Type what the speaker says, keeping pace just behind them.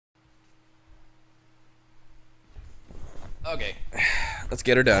Okay, let's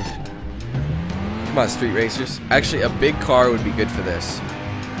get her done. Come on, street racers. Actually, a big car would be good for this,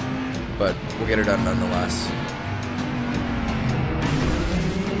 but we'll get her done nonetheless.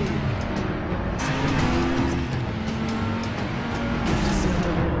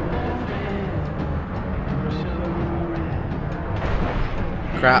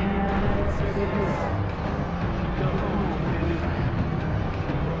 Crap.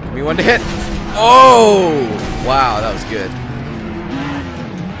 Give me one to hit. Oh! Wow, that was good.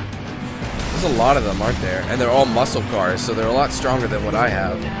 There's a lot of them, aren't there? And they're all muscle cars, so they're a lot stronger than what I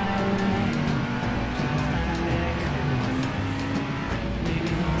have.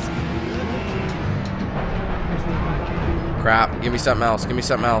 Crap. Give me something else. Give me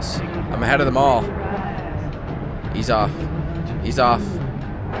something else. I'm ahead of them all. Ease off. Ease off.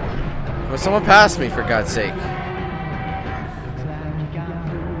 Will someone pass me, for God's sake?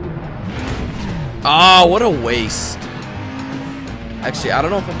 Oh, what a waste. Actually, I don't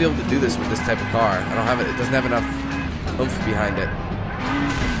know if I'll be able to do this with this type of car. I don't have it. It doesn't have enough oomph behind it.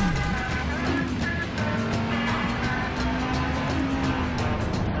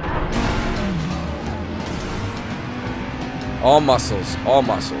 All muscles. All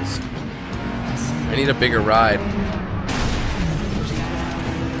muscles. I need a bigger ride.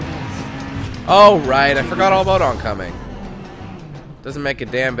 Oh, right. I forgot all about oncoming. Doesn't make a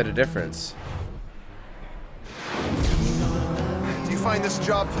damn bit of difference. Do you find this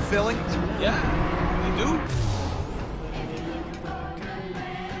job fulfilling? Yeah, you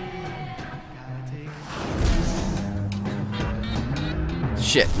do.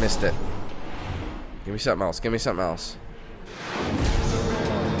 Shit, missed it. Give me something else. Give me something else.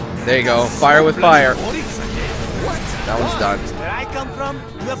 There you go. Fire with fire. That one's done. Where I come from,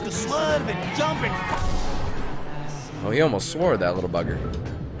 you have to swerve and jump and... Oh, he almost swore, that little bugger.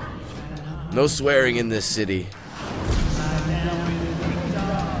 No swearing in this city.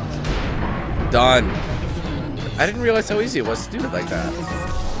 Done. I didn't realize how easy it was to do it like that.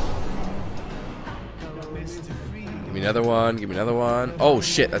 Give me another one. Give me another one. Oh,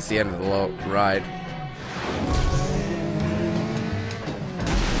 shit. That's the end of the ride.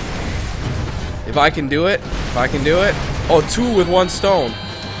 If I can do it. If I can do it. Oh, 2 with 1 stone.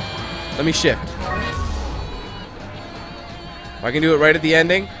 Let me shift. If I can do it right at the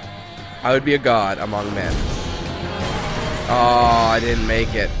ending, I would be a god among men. Oh, I didn't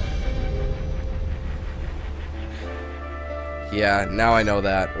make it. Yeah, now I know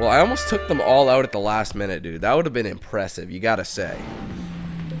that. Well, I almost took them all out at the last minute, dude. That would have been impressive, you gotta say.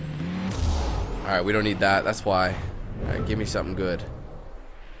 Alright, we don't need that. That's why. Alright, give me something good.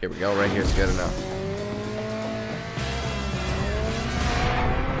 Here we go. Right here's good enough.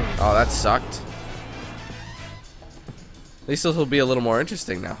 Oh, that sucked. At least this will be a little more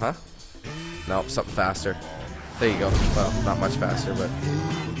interesting now, huh? Nope, something faster. There you go. Well, not much faster, but...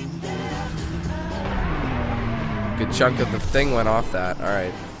 good chunk of the thing went off that.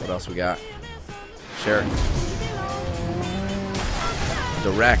 Alright, what else we got? Sure.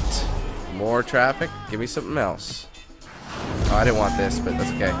 Direct. More traffic? Give me something else. Oh, I didn't want this, but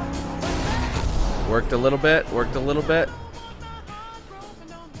that's okay. Worked a little bit, worked a little bit.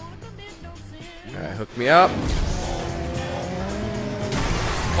 Alright, hook me up.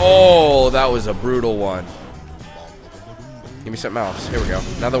 Oh, that was a brutal one. Give me something else. Here we go.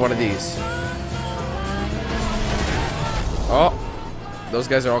 Another one of these. Oh, those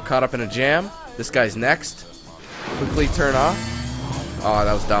guys are all caught up in a jam. This guy's next. Quickly turn off. Oh,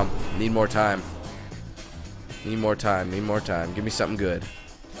 that was dumb. Need more time. Need more time. Need more time. Give me something good.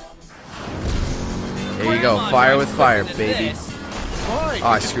 There you go. Fire with fire, baby. Oh,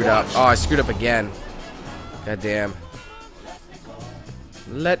 I screwed up. Oh, I screwed up again. God damn.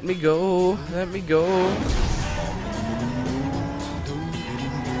 Let me go. Let me go.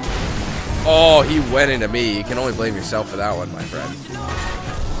 Oh, he went into me. You can only blame yourself for that one, my friend.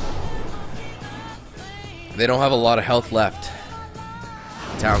 They don't have a lot of health left.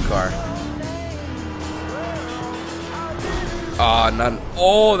 Town car. Ah, none.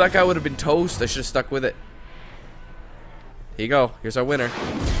 Oh, that guy would have been toast. I should have stuck with it. Here you go. Here's our winner.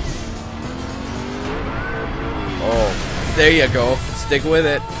 Oh, there you go. Stick with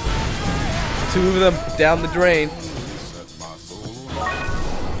it. 2 of them down the drain.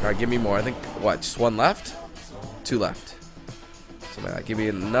 Alright, give me more. I think, what, just 1 left? 2 left. Something like that. Give me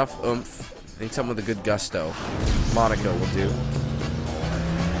enough oomph. I need something with a good gusto. Monaco will do.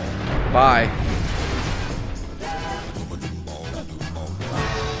 Bye.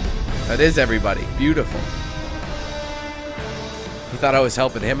 That is everybody. Beautiful. He thought I was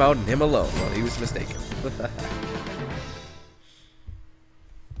helping him out and him alone. Well, he was mistaken.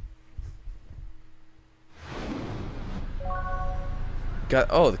 Got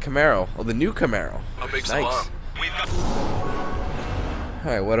the Camaro. Oh, the new Camaro. How big's the Nice. bomb? We've got.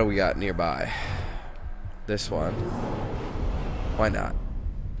 All right, what do we got nearby? This one. Why not?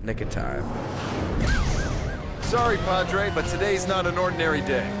 Nick of time. Sorry, Padre, but today's not an ordinary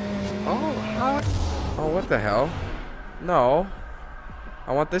day. Oh, how? Oh, what the hell? No.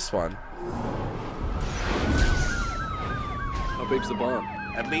 I want this one. How big's the bomb?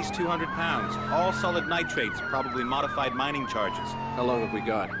 At least 200 pounds. All solid nitrates, probably modified mining charges. How long have we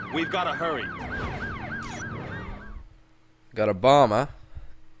got? We've got to hurry. Got a bomb, huh?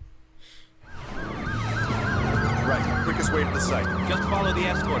 Right, quickest way to the site. Just follow the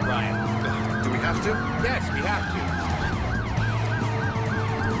escort, Ryan. Do we have to? Yes, we have to.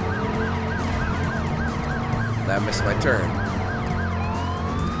 That missed my turn.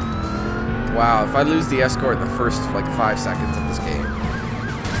 Wow, if I lose the escort in the first, like, 5 seconds of this game.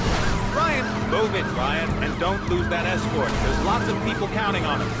 Ryan, move it, Ryan, and don't lose that escort. There's lots of people counting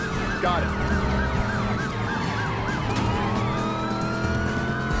on us. Got it.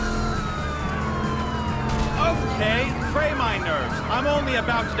 Okay, pray my nerves. I'm only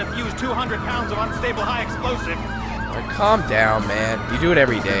about to defuse 200 pounds of unstable high explosive. Like, calm down, man. You do it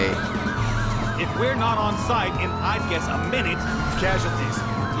every day. If we're not on site in, I'd guess, a minute, Casualties.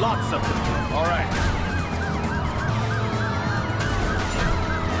 lots of them. All right.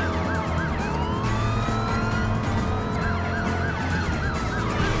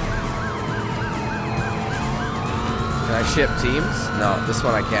 Can I ship teams? No, this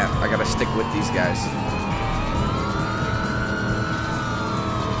one I can't. I gotta stick with these guys.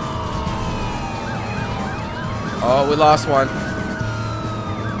 Oh, we lost one.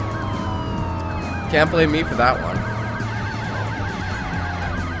 Can't blame me for that one.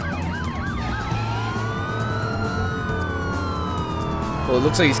 Well, it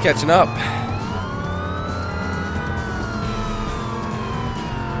looks like he's catching up.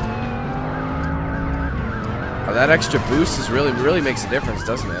 Oh, that extra boost is really makes a difference,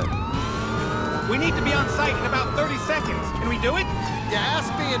 doesn't it? We need to be on site in about 30 seconds. Can we do it? Yeah,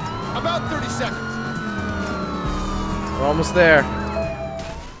 ask me in about 30 seconds. We're almost there.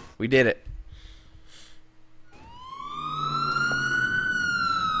 We did it.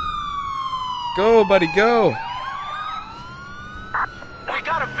 Go, buddy, go. We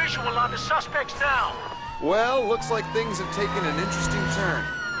got a visual on the suspects now. Well, looks like things have taken an interesting turn.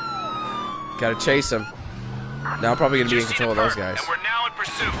 Gotta chase him. Now I'm probably gonna be in control of those guys. And we're now in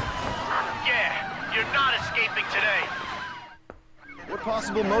pursuit. Yeah, you're not escaping today. What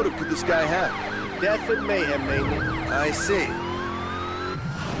possible motive could this guy have? Death and mayhem, mainly. I see.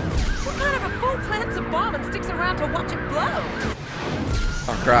 What kind of a fool plants a bomb and sticks around to watch it blow?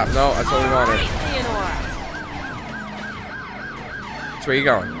 Oh crap, no, that's what we wanted. Alright, Leonora. That's where you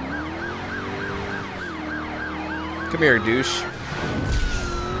going? Come here, douche.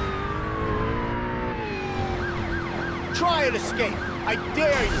 Try and escape. I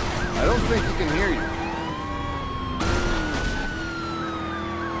dare you. I don't think he can hear you.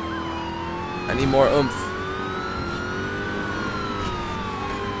 I need more oomph.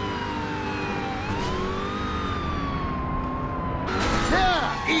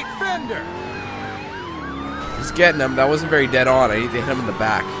 Yeah, eat Fender. He's getting him. That wasn't very dead on. I need to hit him in the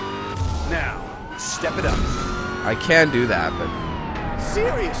back. Now, step it up. I can do that, but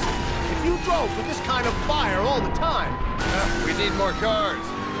Seriously, if you drove with this kind of fire all the time. We need more cars.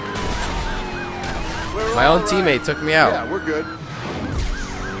 We're my all own right. teammate took me out. Yeah, we're good.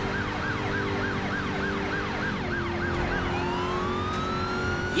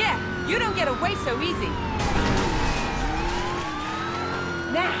 Yeah, you don't get away so easy.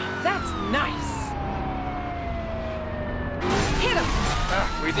 Now, that's nice. Hit him.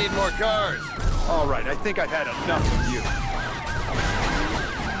 We need more cars. All right, I think I've had enough of you.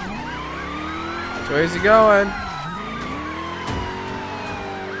 So where's he going?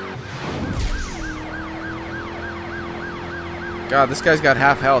 God, this guy's got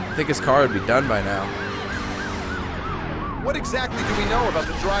half health. I think his car would be done by now. What exactly do we know about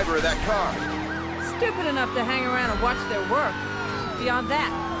the driver of that car? Stupid enough to hang around and watch their work. Beyond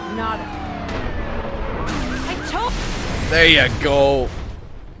that, nada. I told. There you go.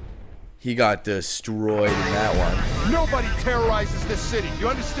 He got destroyed in that one. Nobody terrorizes this city. You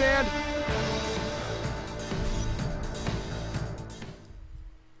understand?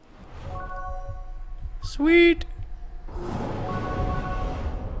 Sweet.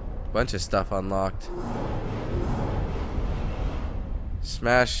 Bunch of stuff unlocked.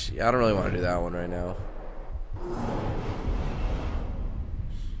 Smash. I don't really want to do that one right now.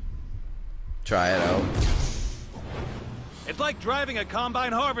 Try it out. It's like driving a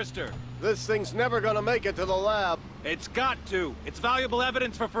combine harvester. This thing's never gonna make it to the lab. It's got to. It's valuable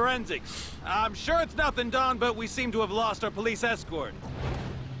evidence for forensics. I'm sure it's nothing, Don, but we seem to have lost our police escort.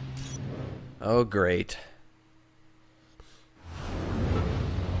 Oh, great.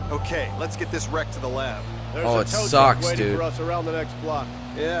 Okay, let's get this wreck to the lab. There's Oh, a it tow truck sucks, waiting dude. for us around the next block.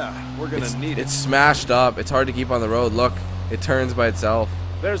 Yeah, we're gonna need it. It's smashed up. It's hard to keep on the road. Look, it turns by itself.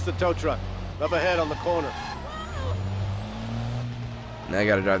 There's the tow truck. Up ahead on the corner. Now I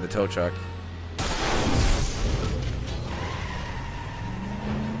gotta drive the tow truck.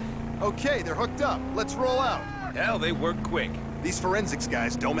 Okay, they're hooked up. Let's roll out. Hell, they work quick. These forensics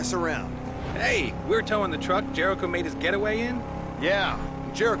guys don't mess around. Hey, we're towing the truck Jericho made his getaway in? Yeah,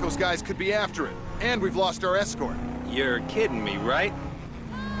 Jericho's guys could be after it. And we've lost our escort. You're kidding me, right?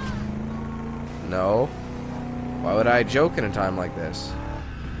 No. Why would I joke in a time like this?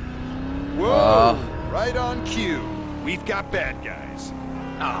 Whoa! Right on cue. We've got bad guys.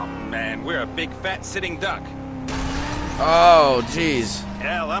 Oh, man, we're a big fat sitting duck. Oh, jeez.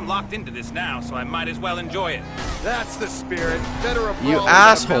 Hell, I'm locked into this now, so I might as well enjoy it. That's the spirit. Better a You brawl than a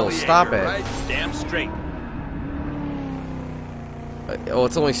asshole, bellyacher, stop it. right? Damn straight. Oh,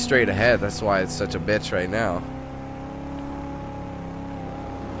 it's only straight ahead. That's why it's such a bitch right now.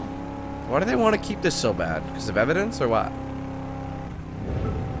 Why do they want to keep this so bad? Because of evidence or what?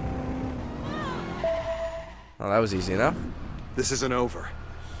 Oh, that was easy enough. This isn't over.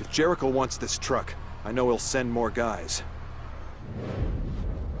 If Jericho wants this truck, I know he'll send more guys.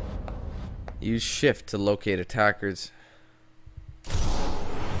 Use shift to locate attackers.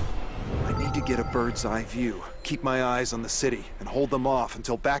 I need to get a bird's eye view, keep my eyes on the city, and hold them off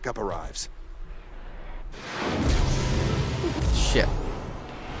until backup arrives. Shit.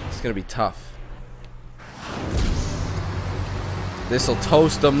 It's gonna be tough. This'll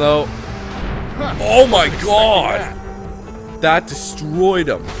toast them though. Oh my god! That destroyed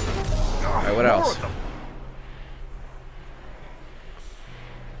them. Alright, what else?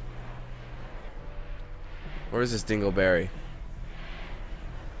 Where's this dingleberry?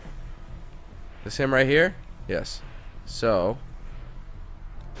 This him right here? Yes. So,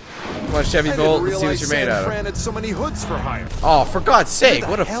 come on, Chevy Bolt. Let's see what you're made out of. Fran had so many hoods for hire. Oh, for God's sake!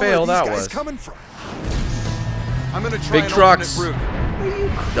 What a Where the fail hell are that these guys was. coming from? I'm gonna try Big an trucks. alternate route. Are you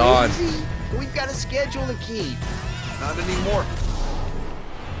crazy? Done. We've got a schedule to keep. Not anymore.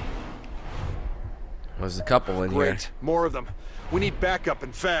 There's a couple in here. Great, more of them. We need backup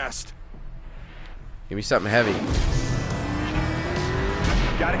and fast. Give me something heavy.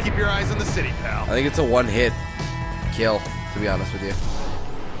 Gotta keep your eyes on the city, pal. I think it's a one-hit kill, to be honest with you.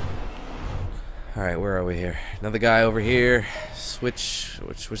 Alright, where are we here? Another guy over here. Switch.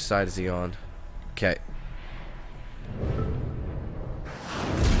 Which side is he on? Okay.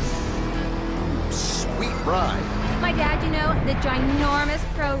 Sweet ride. My dad, you know, the ginormous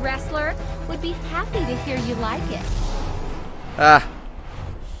pro wrestler, would be happy to hear you like it. Ah.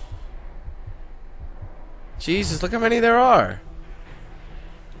 Jesus, look how many there are.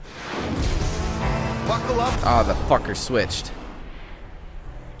 Buckle up. Ah, the fucker switched.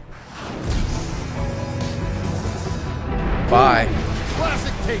 Bye.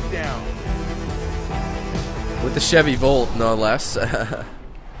 Classic takedown. With the Chevy Volt, no less.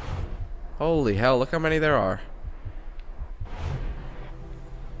 Holy hell, look how many there are.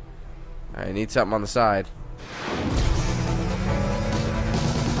 I need something on the side.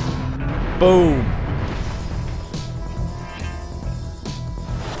 Boom.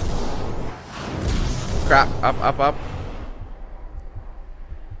 Crap. Up.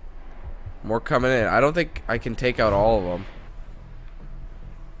 More coming in. I don't think I can take out all of them.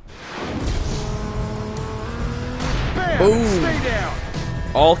 Bam! Boom. Stay down.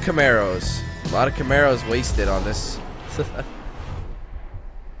 All Camaros. A lot of Camaros wasted on this.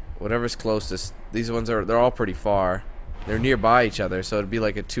 Whatever's closest. These ones they're all pretty far. They're nearby each other, so it'd be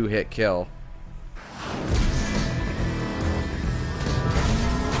like a two-hit kill.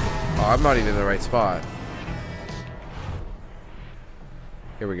 Oh, I'm not even in the right spot.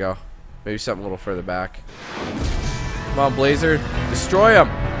 Here we go. Maybe something a little further back. Come on, Blazer. Destroy him.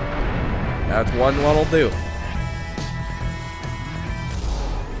 That's one'll do.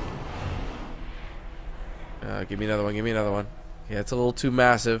 Give me another one. Give me another one. Yeah, it's a little too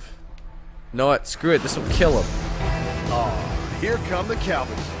massive. You know what? Screw it. This will kill him. Oh, here come the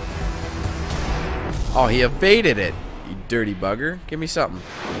Calvin. Oh, he evaded it. You dirty bugger. Give me something.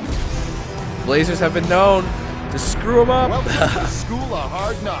 Blazers have been known to screw him up. Welcome to the School of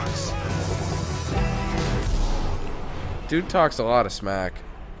Hard Knocks. Dude talks a lot of smack.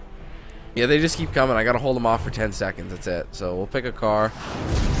 Yeah, they just keep coming. I gotta hold them off for 10 seconds. That's it. So we'll pick a car.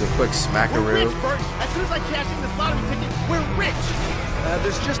 Do a quick We're smackaroo. rich, Bert. As soon as I cash in this lottery ticket, we're rich.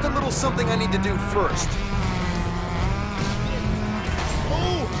 There's just a little something I need to do first.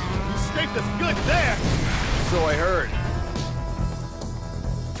 Oh, you scraped us good there. So I heard.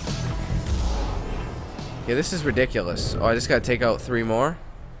 Yeah, this is ridiculous. Oh, I just gotta take out 3 more?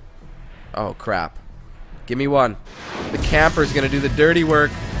 Oh, crap. Give me one. The camper's gonna do the dirty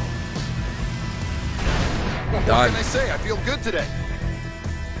work. Well, Done. what can I say? I feel good today.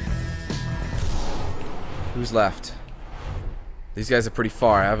 Who's left? These guys are pretty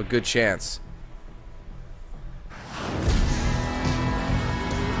far. I have a good chance.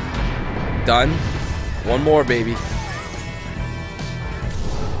 Done. One more, baby.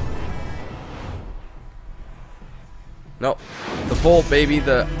 Nope. The Volt, baby.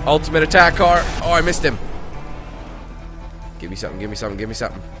 The ultimate attack car. Oh, I missed him. Give me something. Give me something. Give me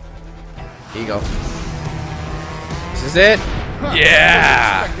something. Here you go. This is it.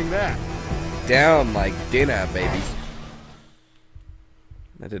 Yeah. Expecting that. Down like dinner, baby.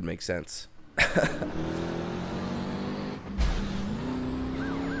 That didn't make sense.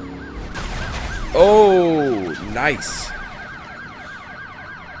 Oh, nice.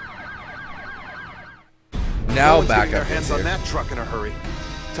 Now No one's back getting their up hands here. on that truck in a hurry.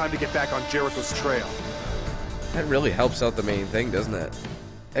 Time to get back on Jericho's trail. That really helps out the main thing, doesn't it?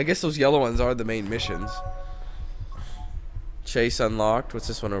 I guess those yellow ones are the main missions. Chase unlocked. What's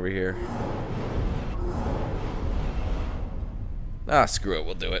this one over here? Ah, screw it.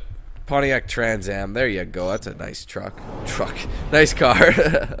 We'll do it. Pontiac Trans Am. There you go. That's a nice truck. Nice car.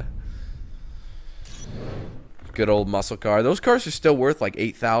 Good old muscle car. Those cars are still worth like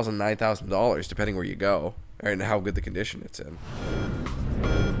 $8,000, $9,000, depending where you go and how good the condition it's in.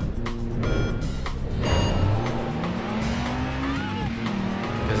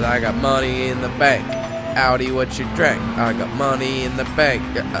 Cause I got money in the bank. Audi, what you drank? I got money in the bank.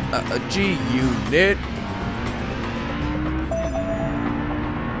 G-Unit.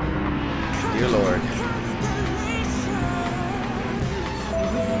 Dear Lord.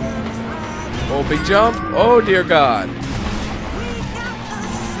 Oh, big jump. Oh, dear God.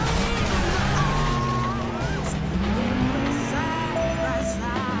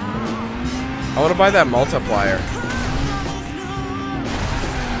 I want to buy that multiplier.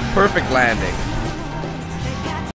 Perfect landing.